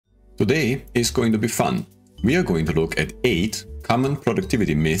Today is going to be fun. We are going to look at 8 common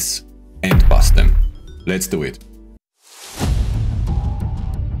productivity myths and bust them. Let's do it.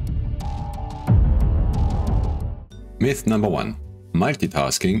 Myth number 1.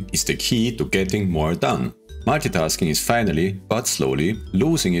 Multitasking is the key to getting more done. Multitasking is finally, but slowly,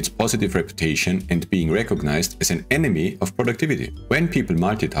 losing its positive reputation and being recognized as an enemy of productivity. When people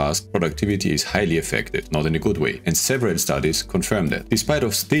multitask, productivity is highly affected, not in a good way, and several studies confirm that. Despite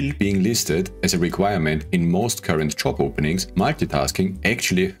of still being listed as a requirement in most current job openings, multitasking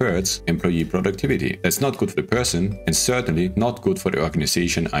actually hurts employee productivity. That's not good for the person and certainly not good for the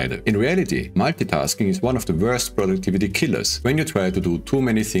organization either. In reality, multitasking is one of the worst productivity killers. When you try to do too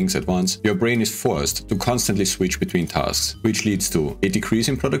many things at once, your brain is forced to constantly switch between tasks, which leads to a decrease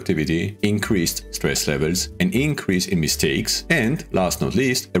in productivity, increased stress levels, an increase in mistakes, and, last not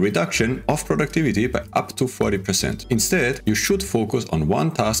least, a reduction of productivity by up to 40%. Instead, you should focus on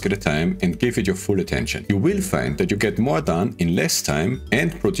one task at a time and give it your full attention. You will find that you get more done in less time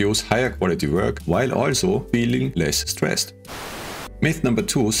and produce higher quality work while also feeling less stressed. Myth number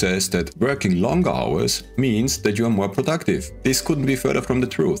 2 says that working longer hours means that you are more productive. This couldn't be further from the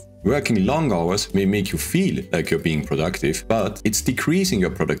truth. Working long hours may make you feel like you're being productive, but it's decreasing your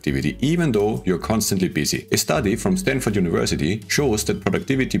productivity even though you're constantly busy. A study from Stanford University shows that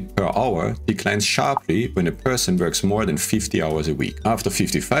productivity per hour declines sharply when a person works more than 50 hours a week. After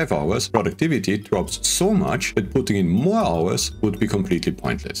 55 hours, productivity drops so much that putting in more hours would be completely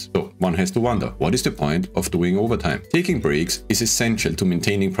pointless. So one has to wonder, what is the point of doing overtime? Taking breaks is essential to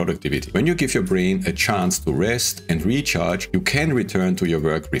maintaining productivity. When you give your brain a chance to rest and recharge, you can return to your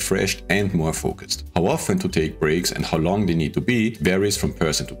work refreshed and more focused. How often to take breaks and how long they need to be varies from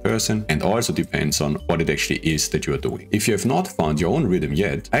person to person and also depends on what it actually is that you are doing. If you have not found your own rhythm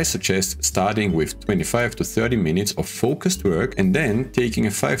yet, I suggest starting with 25 to 30 minutes of focused work and then taking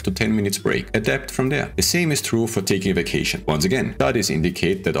a 5 to 10 minutes break. Adapt from there. The same is true for taking a vacation. Once again, studies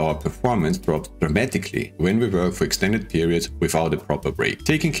indicate that our performance drops dramatically when we work for extended periods without a proper break.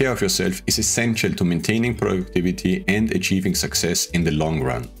 Taking care of yourself is essential to maintaining productivity and achieving success in the long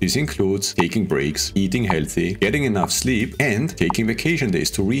run. This includes taking breaks, eating healthy, getting enough sleep, and taking vacation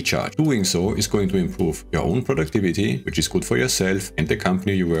days to recharge. Doing so is going to improve your own productivity, which is good for yourself and the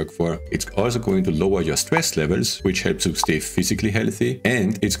company you work for. It's also going to lower your stress levels, which helps you stay physically healthy,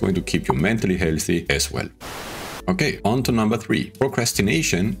 and it's going to keep you mentally healthy as well. Okay, on to number 3.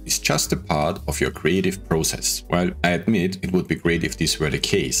 Procrastination is just a part of your creative process. Well, I admit it would be great if this were the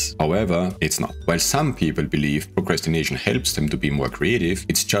case. However, it's not. While some people believe procrastination helps them to be more creative,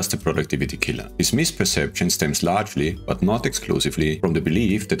 it's just a productivity killer. This misperception stems largely, but not exclusively, from the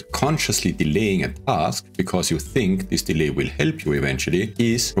belief that consciously delaying a task because you think this delay will help you eventually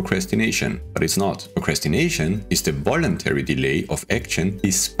is procrastination. But it's not. Procrastination is the voluntary delay of action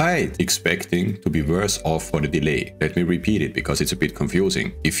despite expecting to be worse off for the delay. Let me repeat it because it's a bit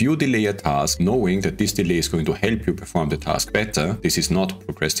confusing. If you delay a task knowing that this delay is going to help you perform the task better, this is not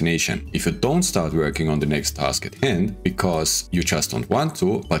procrastination. If you don't start working on the next task at hand because you just don't want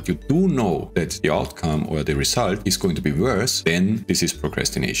to, but you do know that the outcome or the result is going to be worse, then this is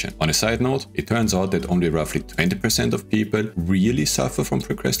procrastination. On a side note, it turns out that only roughly 20% of people really suffer from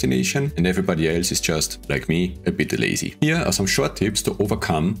procrastination and everybody else is just, like me, a bit lazy. Here are some short tips to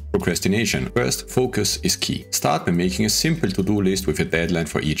overcome procrastination. First, focus is key. Start by making a simple to-do list with a deadline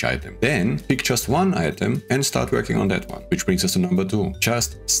for each item. Then pick just one item and start working on that one. Which brings us to number 2.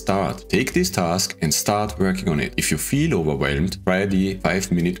 Just start. Take this task and start working on it. If you feel overwhelmed, try the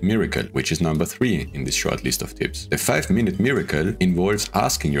 5-minute miracle, which is number 3 in this short list of tips. The 5-minute miracle involves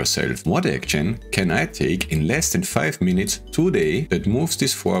asking yourself, what action can I take in less than 5 minutes today that moves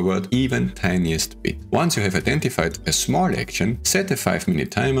this forward even tiniest bit? Once you have identified a small action, set a 5-minute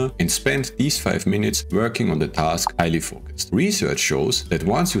timer and spend these 5 minutes working on the task highly focused. Research shows that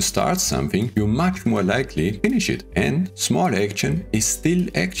once you start something, you're much more likely to finish it. And small action is still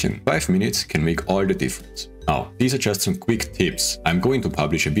action. 5 minutes can make all the difference. Now, these are just some quick tips. I'm going to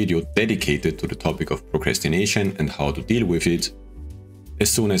publish a video dedicated to the topic of procrastination and how to deal with it as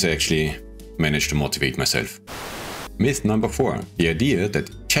soon as I actually manage to motivate myself. Myth number 4. The idea that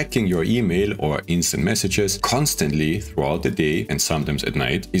checking your email or instant messages constantly throughout the day and sometimes at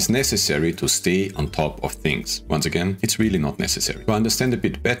night is necessary to stay on top of things. Once again, it's really not necessary. To understand a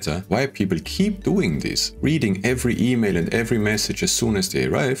bit better why people keep doing this, reading every email and every message as soon as they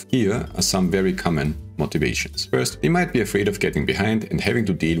arrive, here are some very common motivations. First, they might be afraid of getting behind and having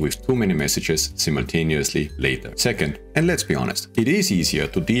to deal with too many messages simultaneously later. Second, and let's be honest, it is easier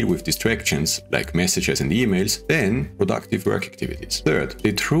to deal with distractions like messages and emails than productive work activities. Third,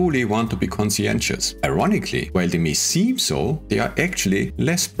 they truly want to be conscientious. Ironically, while they may seem so, they are actually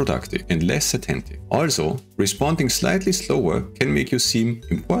less productive and less attentive. Also, responding slightly slower can make you seem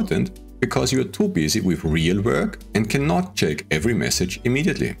important because you are too busy with real work and cannot check every message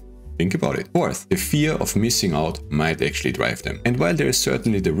immediately. Think about it. Fourth, the fear of missing out might actually drive them. And while there is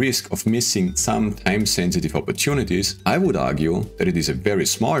certainly the risk of missing some time-sensitive opportunities, I would argue that it is a very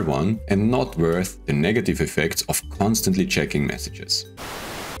small one and not worth the negative effects of constantly checking messages.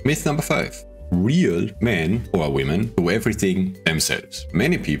 Myth number 5. Real men or women do everything themselves.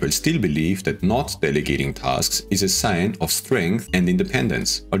 Many people still believe that not delegating tasks is a sign of strength and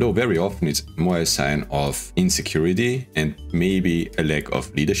independence, although very often it's more a sign of insecurity and maybe a lack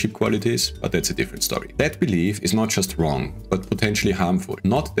of leadership qualities, but that's a different story. That belief is not just wrong, but potentially harmful.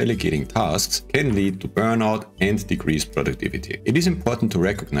 Not delegating tasks can lead to burnout and decreased productivity. It is important to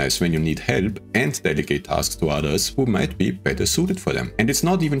recognize when you need help and delegate tasks to others who might be better suited for them. And it's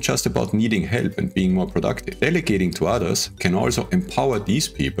not even just about needing help and being more productive. Delegating to others can also empower these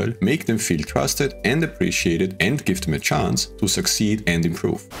people, make them feel trusted and appreciated, and give them a chance to succeed and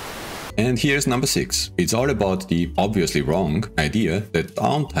improve. And here's number 6. It's all about the obviously wrong idea that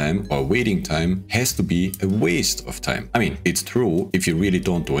downtime or waiting time has to be a waste of time. I mean, it's true if you really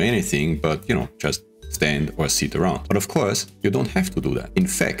don't do anything, but just stand or sit around. But of course, you don't have to do that. In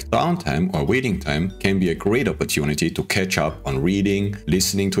fact, downtime or waiting time can be a great opportunity to catch up on reading,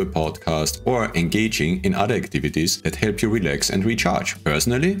 listening to a podcast, or engaging in other activities that help you relax and recharge.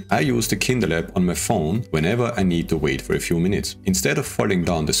 Personally, I use the Kindle app on my phone whenever I need to wait for a few minutes. Instead of falling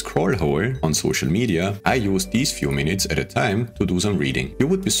down the scroll hole on social media, I use these few minutes at a time to do some reading. You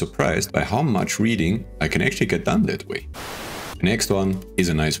would be surprised by how much reading I can actually get done that way. The next one is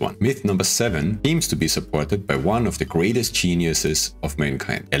a nice one. Myth number 7 seems to be supported by one of the greatest geniuses of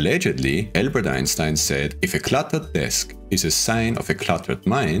mankind. Allegedly, Albert Einstein said, if a cluttered desk is a sign of a cluttered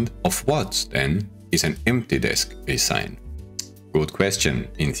mind, of what then is an empty desk a sign? Good question,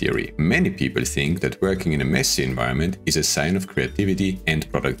 in theory. Many people think that working in a messy environment is a sign of creativity and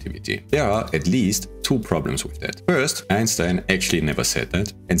productivity. There are at least 2 problems with that. First, Einstein actually never said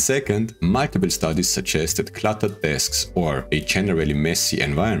that. And second, multiple studies suggest that cluttered desks or a generally messy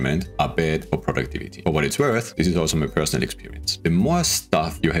environment are bad for productivity. For what it's worth, this is also my personal experience. The more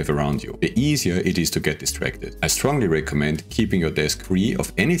stuff you have around you, the easier it is to get distracted. I strongly recommend keeping your desk free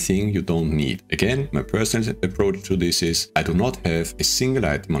of anything you don't need. Again, my personal approach to this is I do not have a single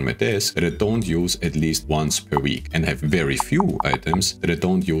item on my desk that I don't use at least once per week, and have very few items that I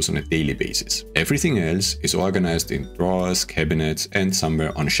don't use on a daily basis. Everything else is organized in drawers, cabinets, and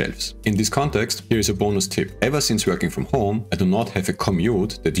somewhere on shelves. In this context, here is a bonus tip. Ever since working from home, I do not have a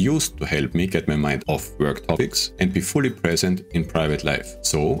commute that used to help me get my mind off work topics and be fully present in private life.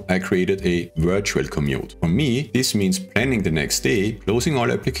 So I created a virtual commute. For me, this means planning the next day, closing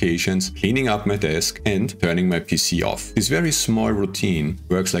all applications, cleaning up my desk, and turning my PC off. This very small routine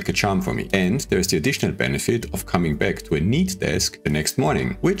works like a charm for me. And there's the additional benefit of coming back to a neat desk the next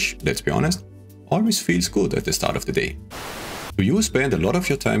morning, which, let's be honest, always feels good at the start of the day. Do you spend a lot of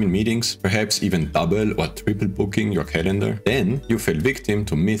your time in meetings, perhaps even double or triple booking your calendar? Then you fell victim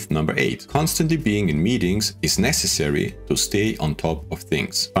to myth number 8. Constantly being in meetings is necessary to stay on top of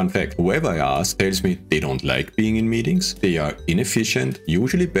things. Fun fact, whoever I ask tells me they don't like being in meetings, they are inefficient,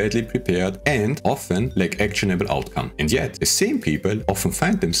 usually badly prepared, and often lack actionable outcome. And yet, the same people often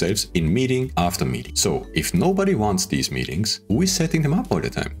find themselves in meeting after meeting. So, if nobody wants these meetings, who is setting them up all the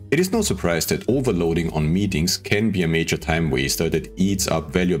time? It is no surprise that overloading on meetings can be a major time waster that eats up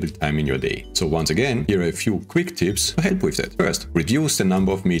valuable time in your day. So once again, here are a few quick tips to help with that. First, reduce the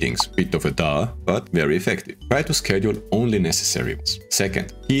number of meetings. Bit of a duh, but very effective. Try to schedule only necessary ones.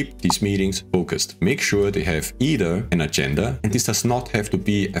 Second, keep these meetings focused. Make sure they have either an agenda, and this does not have to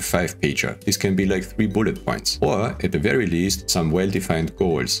be a 5-pager. This can be like 3 bullet points, or at the very least, some well-defined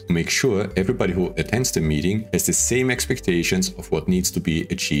goals to make sure everybody who attends the meeting has the same expectations of what needs to be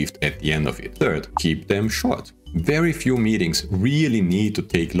achieved at the end of it. Third, keep them short. Very few meetings really need to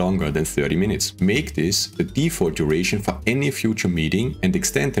take longer than 30 minutes. Make this the default duration for any future meeting and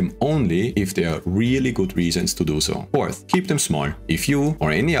extend them only if there are really good reasons to do so. Fourth, keep them small. If you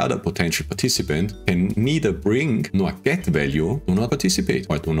or any other potential participant can neither bring nor get value, do not participate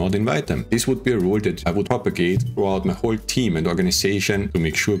or do not invite them. This would be a rule that I would propagate throughout my whole team and organization to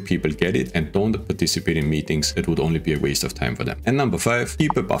make sure people get it and don't participate in meetings that would only be a waste of time for them. And number 5,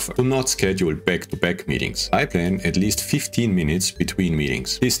 keep a buffer. Do not schedule back-to-back meetings. I plan plan at least 15 minutes between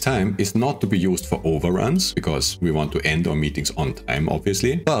meetings. This time is not to be used for overruns, because we want to end our meetings on time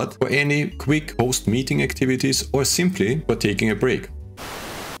obviously, but for any quick post-meeting activities or simply for taking a break.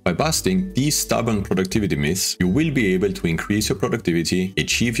 By busting these stubborn productivity myths, you will be able to increase your productivity,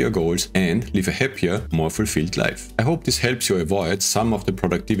 achieve your goals, and live a happier, more fulfilled life. I hope this helps you avoid some of the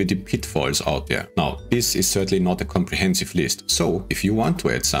productivity pitfalls out there. Now, this is certainly not a comprehensive list, so if you want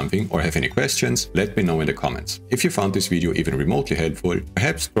to add something or have any questions, let me know in the comments. If you found this video even remotely helpful,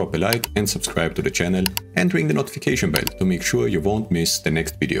 perhaps drop a like and subscribe to the channel and ring the notification bell to make sure you won't miss the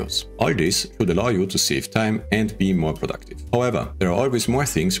next videos. All this should allow you to save time and be more productive. However, there are always more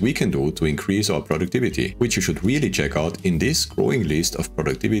things we can do to increase our productivity, which you should really check out in this growing list of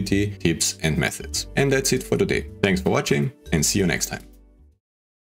productivity tips and methods. And that's it for today. Thanks for watching and see you next time.